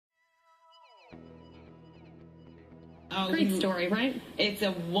Oh, great story, right? It's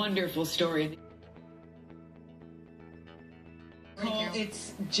a wonderful story. Carol.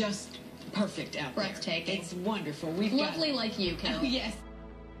 It's just perfect out there. Breathtaking. It's wonderful. We've Lovely like you, Carol. Yes.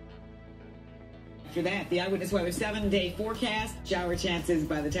 For that, the Eyewitness Weather 7-day forecast. Shower chances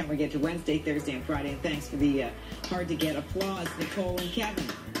by the time we get to Wednesday, Thursday, and Friday. And thanks for the hard-to-get applause, Nicole and Kevin.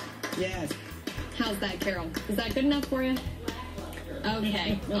 Yes. How's that, Carol? Is that good enough for you?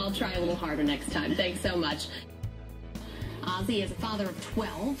 Okay, I'll try a little harder next time. Thanks so much. Ozzy is a father of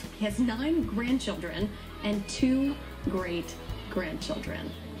 12. He has 9 grandchildren and 2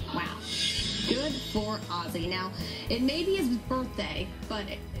 great-grandchildren. Wow. Good for Ozzy. Now, it may be his birthday, but,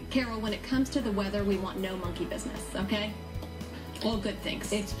 Carol, when it comes to the weather, we want no monkey business, okay? All good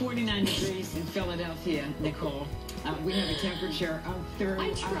things. It's 49 degrees in Philadelphia, Nicole. We have a temperature of 30.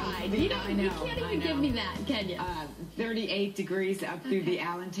 I tried. You can't even give me that, can you? 38 degrees up through the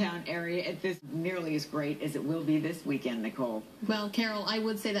Allentown area. It's nearly as great as it will be this weekend, Nicole. Well, Carol, I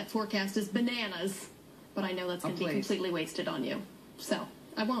would say that forecast is bananas, but I know that's going to be completely wasted on you. So,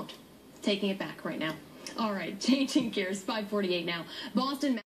 I won't. Taking it back right now. All right, changing gears, 5:48 now.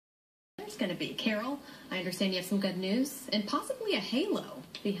 Boston, there's going to be. Carol, I understand you have some good news and possibly a halo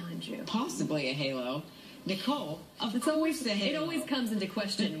behind you. Possibly a halo. Nicole, It always comes into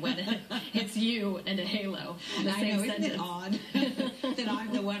question when it's you and a halo in the same sentence. Isn't it odd that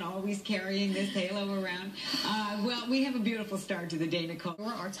I'm the one always carrying this halo around? Well, we have a beautiful start to the day, Nicole.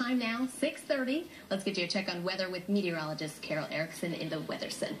 Our time now, 6:30. Let's get you a check on weather with meteorologist Carol Erickson in the Weather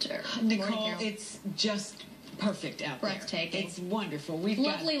Center. Nicole, Morning, it's just perfect out there. Breathtaking. It's wonderful.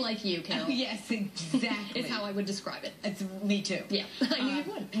 Lovely like you, Carol. Yes, exactly. Is how I would describe it. It's me too. Yeah, I knew you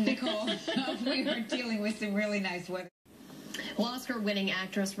would. Nicole, we are dealing with some really nice weather. Well, Oscar-winning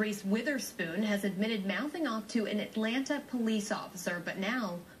actress Reese Witherspoon has admitted mouthing off to an Atlanta police officer, but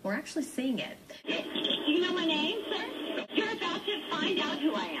now we're actually seeing it. Do you know my name, sir? You're about to find out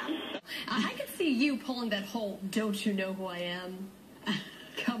who I am. I could see you pulling that whole, don't you know who I am?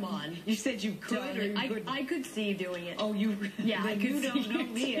 Come on. You said you could, or you couldn't? I could see you doing it. Oh, you? Yeah, I could. You don't know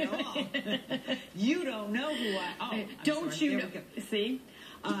me at all. You don't know who I. Oh, don't you know? See?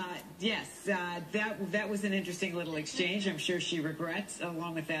 Yes, that was an interesting little exchange. I'm sure she regrets,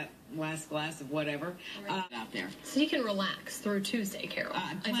 along with that last glass of whatever out there. So you can relax through Tuesday, Carol.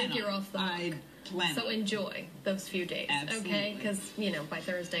 I think you're off the hook. So enjoy those few days, Absolutely. Okay? Because, you know, by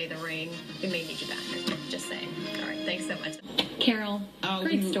Thursday, the rain, we may need you back. Just saying. All right, thanks so much. Carol,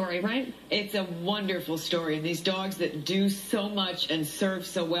 great story, right? It's a wonderful story. And these dogs that do so much and serve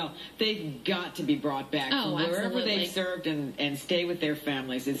so well, they've got to be brought back from wherever they've served and stay with their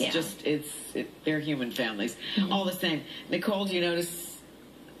families. It's they're human families. All the same. Nicole, do you notice?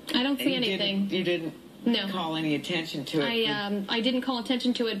 I don't see anything. You didn't call any attention to it. I didn't call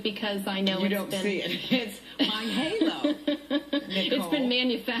attention to it because I know see it. It's my halo. It's been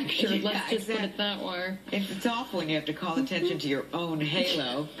manufactured. Let's just put it that way. It's awful when you have to call attention to your own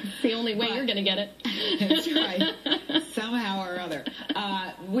halo. It's the only way you're going to get it. That's right. Somehow or other.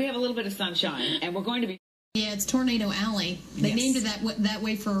 We have a little bit of sunshine, and we're going to be. Yeah, it's Tornado Alley. They named it that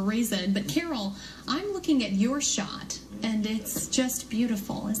way for a reason. But Carol, I'm looking at your shot, and it's just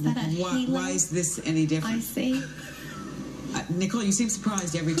beautiful. Is that a halo? Why is this any different? I see. Nicole, you seem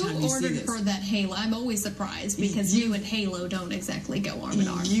surprised every time you see this. Who ordered her that halo? I'm always surprised because you and halo don't exactly go arm in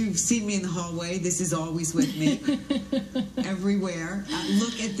arm. You've seen me in the hallway. This is always with me. Everywhere.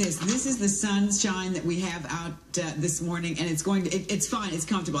 Look at this. This is the sunshine that we have out this morning, and it's it's fine. It's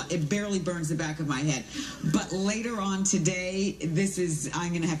comfortable. It barely burns the back of my head. But later on today, I'm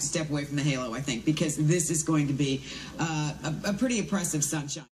going to have to step away from the halo, I think, because this is going to be a pretty oppressive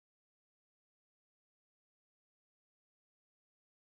sunshine.